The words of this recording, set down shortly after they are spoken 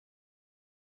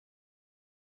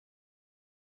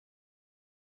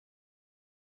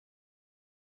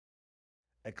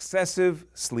Excessive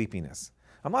sleepiness.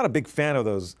 I'm not a big fan of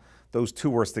those two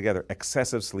words together,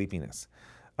 excessive sleepiness.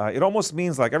 It almost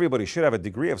means like everybody should have a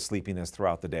degree of sleepiness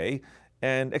throughout the day,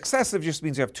 and excessive just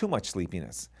means you have too much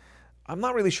sleepiness. I'm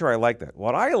not really sure I like that.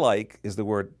 What I like is the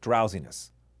word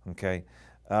drowsiness, okay?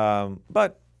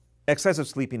 But excessive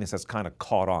sleepiness has kind of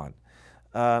caught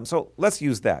on. So let's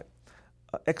use that.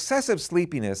 Excessive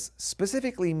sleepiness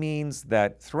specifically means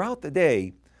that throughout the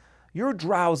day, you're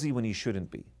drowsy when you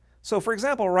shouldn't be. So for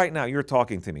example, right now you're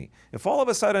talking to me. If all of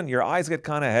a sudden your eyes get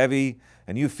kind of heavy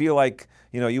and you feel like,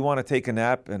 you want to take a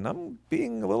nap, and I'm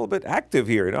being a little bit active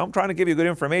here, I'm trying to give you good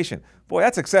information. Boy,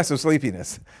 that's excessive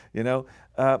sleepiness,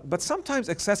 But sometimes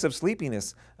excessive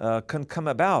sleepiness can come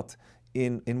about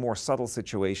in more subtle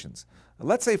situations.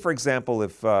 Let's say, for example,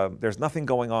 if there's nothing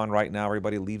going on right now,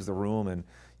 everybody leaves the room, and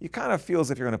you kind of feel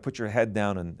as if you're going to put your head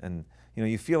down and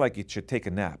you feel like you should take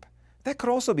a nap. That could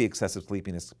also be excessive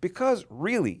sleepiness, because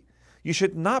really, you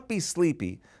should not be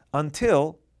sleepy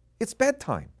until it's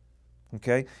bedtime,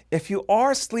 okay? If you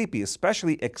are sleepy,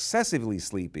 especially excessively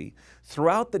sleepy,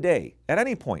 throughout the day, at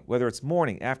any point, whether it's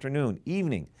morning, afternoon,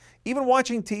 evening, even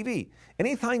watching TV,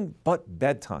 anytime but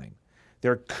bedtime,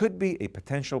 there could be a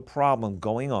potential problem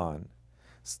going on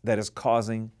that is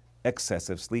causing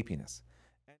excessive sleepiness.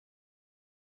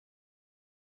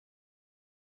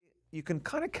 You can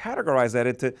kind of categorize that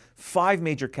into 5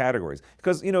 major categories,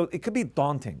 because it could be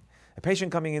daunting. A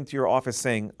patient coming into your office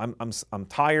saying, I'm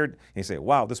tired, and you say,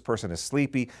 wow, this person is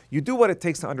sleepy. You do what it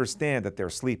takes to understand that they're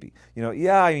sleepy.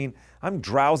 I'm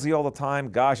drowsy all the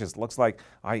time. Gosh, it looks like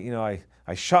I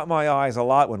shut my eyes a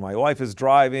lot when my wife is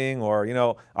driving,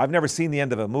 or, I've never seen the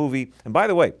end of a movie. And by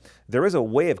the way, there is a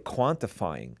way of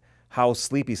quantifying how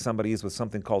sleepy somebody is with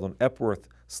something called an Epworth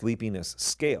sleepiness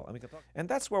scale. And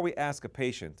that's where we ask a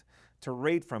patient to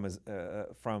rate from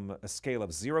a scale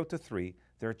of 0 to 3,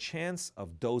 their chance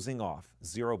of dozing off,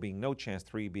 0 being no chance,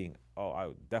 3 being, oh, I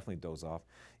would definitely doze off,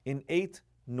 in 8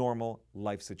 normal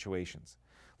life situations.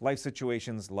 Life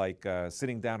situations like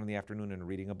sitting down in the afternoon and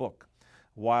reading a book,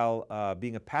 while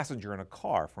being a passenger in a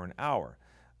car for an hour,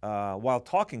 while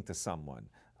talking to someone,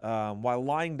 while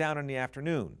lying down in the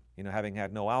afternoon, having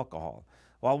had no alcohol,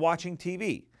 while watching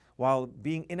TV, while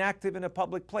being inactive in a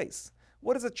public place.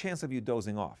 What is the chance of you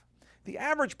dozing off? The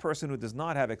average person who does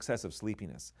not have excessive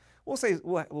sleepiness, we'll say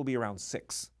will be around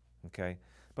 6, okay?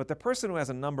 But the person who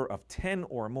has a number of 10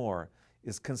 or more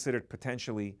is considered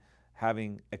potentially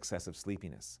having excessive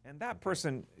sleepiness. And that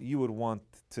person, you would want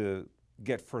to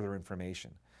get further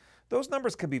information. Those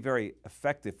numbers can be very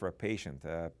effective for a patient.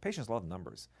 Patients love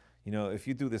numbers. If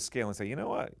you do this scale and say, you know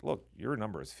what, look, your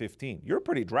number is 15. You're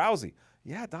pretty drowsy.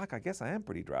 Yeah, doc, I guess I am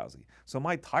pretty drowsy. So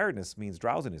my tiredness means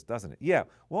drowsiness, doesn't it? Yeah,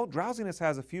 well, drowsiness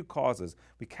has a few causes.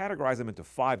 We categorize them into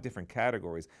 5 different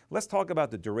categories. Let's talk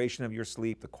about the duration of your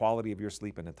sleep, the quality of your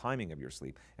sleep, and the timing of your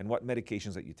sleep, and what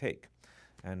medications that you take.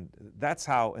 And that's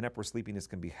how an Epworth sleepiness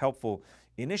can be helpful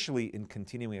initially in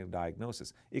continuing a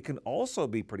diagnosis. It can also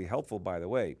be pretty helpful, by the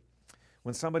way,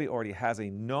 when somebody already has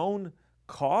a known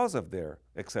cause of their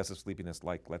excessive sleepiness,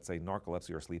 like let's say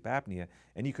narcolepsy or sleep apnea,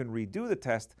 and you can redo the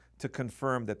test to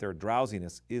confirm that their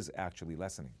drowsiness is actually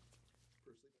lessening.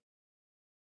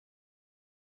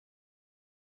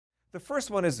 The first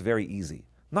one is very easy,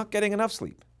 not getting enough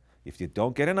sleep. If you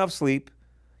don't get enough sleep,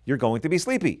 you're going to be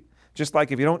sleepy. Just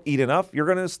like if you don't eat enough, you're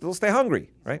going to still stay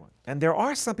hungry, right? And there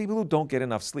are some people who don't get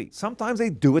enough sleep. Sometimes they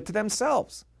do it to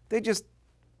themselves. They just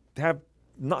have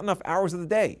not enough hours of the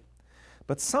day.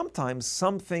 But sometimes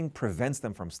something prevents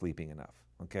them from sleeping enough,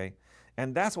 okay?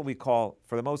 And that's what we call,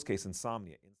 for the most case,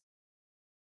 insomnia.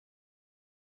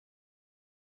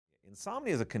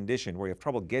 Insomnia is a condition where you have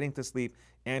trouble getting to sleep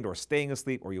and or staying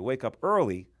asleep, or you wake up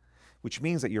early, which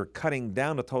means that you're cutting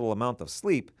down the total amount of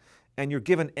sleep, and you're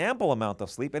given ample amount of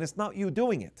sleep, and it's not you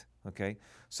doing it, okay?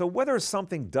 So whether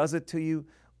something does it to you,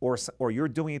 or you're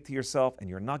doing it to yourself and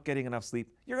you're not getting enough sleep,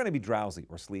 you're going to be drowsy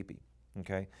or sleepy,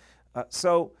 okay?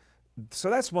 So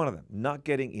that's one of them, not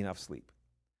getting enough sleep.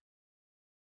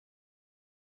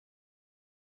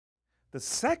 The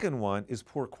second one is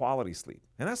poor quality sleep.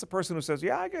 And that's the person who says,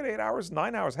 yeah, I get 8 hours,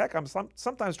 9 hours. Heck, I'm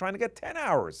sometimes trying to get 10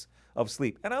 hours of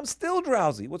sleep, and I'm still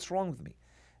drowsy. What's wrong with me?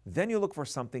 Then you look for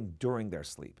something during their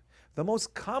sleep. The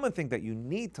most common thing that you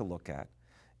need to look at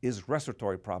is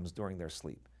respiratory problems during their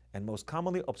sleep, and most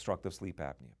commonly obstructive sleep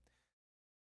apnea.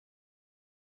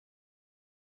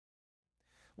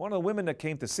 One of the women that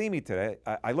came to see me today,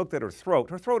 I looked at her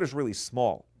throat. Her throat is really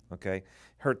small, okay?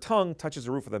 Her tongue touches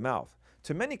the roof of the mouth.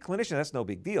 To many clinicians, that's no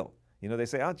big deal. They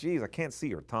say, oh, geez, I can't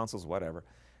see, or tonsils, whatever.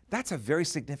 That's a very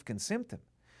significant symptom.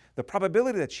 the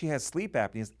probability that she has sleep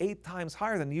apnea is 8 times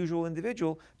higher than the usual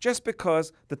individual just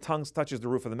because the tongue touches the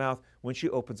roof of the mouth when she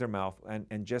opens her mouth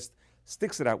and just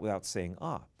sticks it out without saying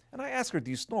ah. And I ask her, do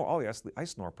you snore? Oh, yes, I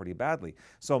snore pretty badly.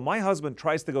 So my husband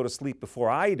tries to go to sleep before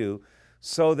I do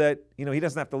so that he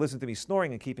doesn't have to listen to me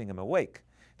snoring and keeping him awake.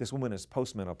 This woman is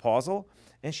postmenopausal,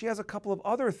 and she has a couple of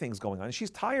other things going on.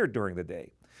 She's tired during the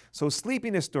day. So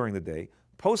sleepiness during the day,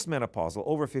 postmenopausal,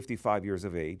 over 55 years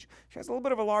of age. She has a little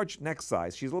bit of a large neck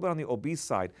size. She's a little bit on the obese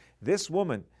side. This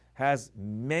woman has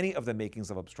many of the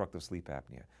makings of obstructive sleep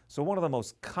apnea. So one of the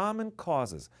most common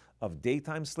causes of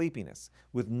daytime sleepiness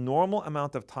with normal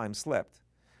amount of time slept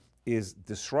is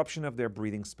disruption of their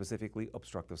breathing, specifically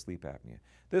obstructive sleep apnea.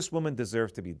 This woman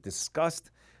deserves to be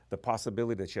discussed, the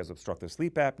possibility that she has obstructive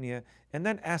sleep apnea, and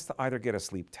then asked to either get a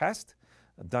sleep test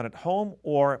done at home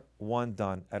or one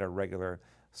done at a regular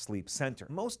sleep center.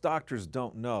 Most doctors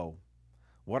don't know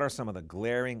what are some of the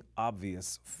glaring,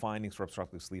 obvious findings for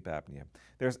obstructive sleep apnea.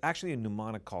 There's actually a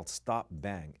mnemonic called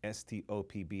STOP-BANG,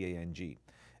 S-T-O-P-B-A-N-G.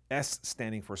 S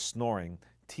standing for snoring,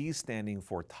 T standing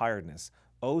for tiredness,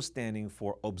 O standing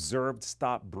for observed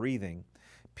stop breathing,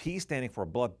 P standing for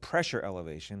blood pressure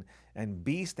elevation, and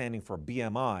B standing for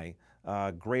BMI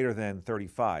greater than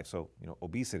 35, so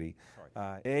obesity.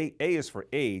 A is for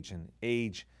age, and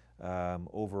age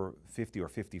over 50 or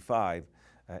 55.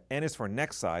 N is for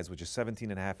neck size, which is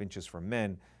 17.5 inches for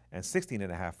men and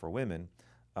 16.5 for women.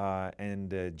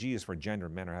 And G is for gender.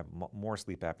 Men have more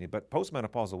sleep apnea. But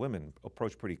postmenopausal women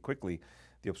approach pretty quickly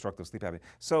the obstructive sleep apnea.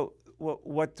 So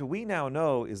what we now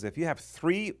know is if you have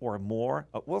 3 or more,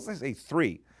 well, let's say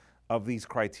 3 of these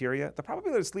criteria, the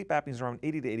probability of sleep apnea is around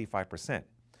 80 to 85%.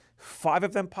 5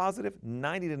 of them positive,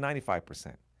 90 to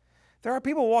 95%. There are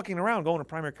people walking around going to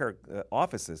primary care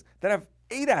offices that have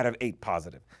 8 out of 8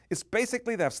 positive. It's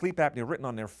basically they have sleep apnea written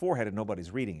on their forehead and nobody's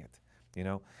reading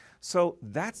it, So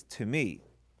that's, to me,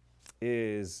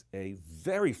 is a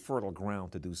very fertile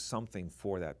ground to do something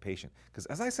for that patient. Because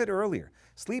as I said earlier,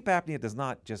 sleep apnea does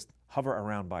not just hover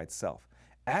around by itself.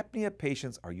 Apnea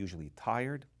patients are usually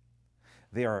tired.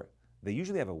 They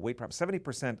usually have a weight problem.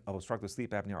 70% of obstructive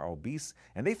sleep apnea are obese,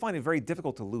 and they find it very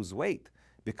difficult to lose weight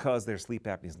because their sleep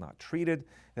apnea is not treated.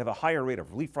 They have a higher rate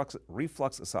of reflux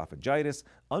esophagitis,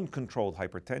 uncontrolled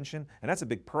hypertension, and that's a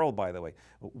big pearl, by the way.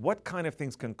 What kind of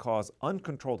things can cause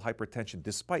uncontrolled hypertension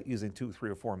despite using 2,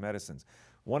 3, or 4 medicines?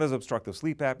 One is obstructive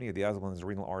sleep apnea, the other one is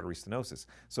renal artery stenosis.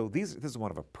 So this is one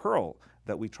of a pearl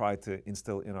that we try to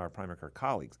instill in our primary care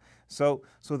colleagues. So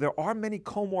there are many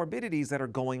comorbidities that are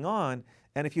going on,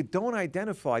 and if you don't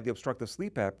identify the obstructive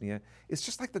sleep apnea, it's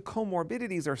just like the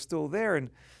comorbidities are still there,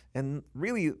 and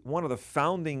really one of the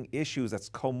founding issues that's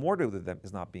comorbid with them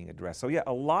is not being addressed. So yeah,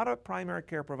 a lot of primary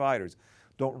care providers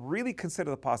don't really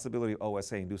consider the possibility of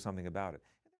OSA and do something about it.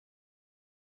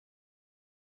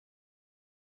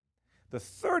 The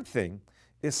third thing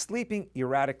is sleeping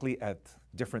erratically at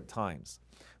different times.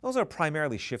 Those are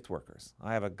primarily shift workers.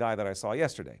 I have a guy that I saw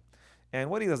yesterday, and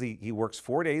what he does, he works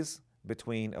 4 days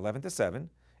between 11 to 7,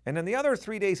 and then the other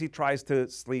 3 days he tries to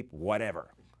sleep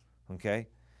whatever, okay?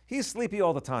 He's sleepy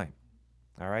all the time,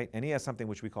 all right? And he has something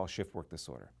which we call shift work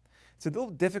disorder. It's a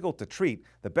little difficult to treat.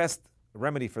 The best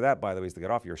remedy for that, by the way, is to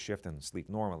get off your shift and sleep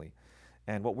normally.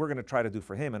 And what we're going to try to do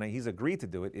for him, and he's agreed to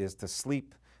do it, is to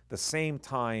sleep the same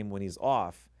time when he's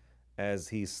off as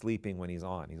he's sleeping when he's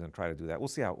on. He's going to try to do that. We'll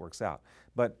see how it works out.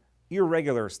 But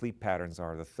irregular sleep patterns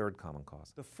are the third common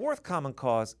cause. The fourth common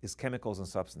cause is chemicals and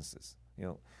substances.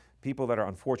 People that are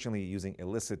unfortunately using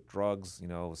illicit drugs,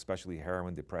 especially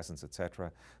heroin, depressants,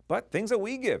 etc. But things that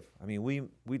we give. I mean,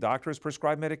 we doctors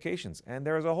prescribe medications, and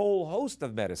there's a whole host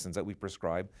of medicines that we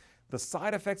prescribe, the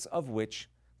side effects of which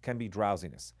can be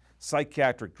drowsiness.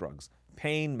 Psychiatric drugs,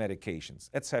 pain medications,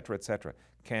 etc.,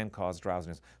 can cause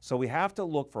drowsiness. So we have to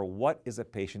look for what is a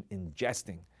patient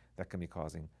ingesting that can be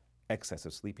causing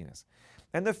excessive sleepiness.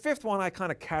 And the fifth one I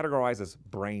kind of categorize as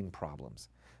brain problems.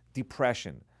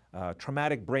 Depression,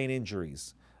 traumatic brain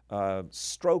injuries,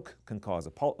 stroke can cause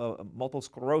it, multiple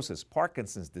sclerosis,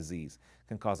 Parkinson's disease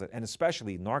can cause it, and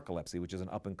especially narcolepsy, which is an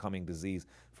up-and-coming disease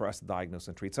for us to diagnose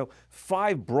and treat. So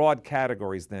 5 broad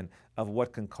categories then of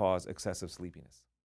what can cause excessive sleepiness.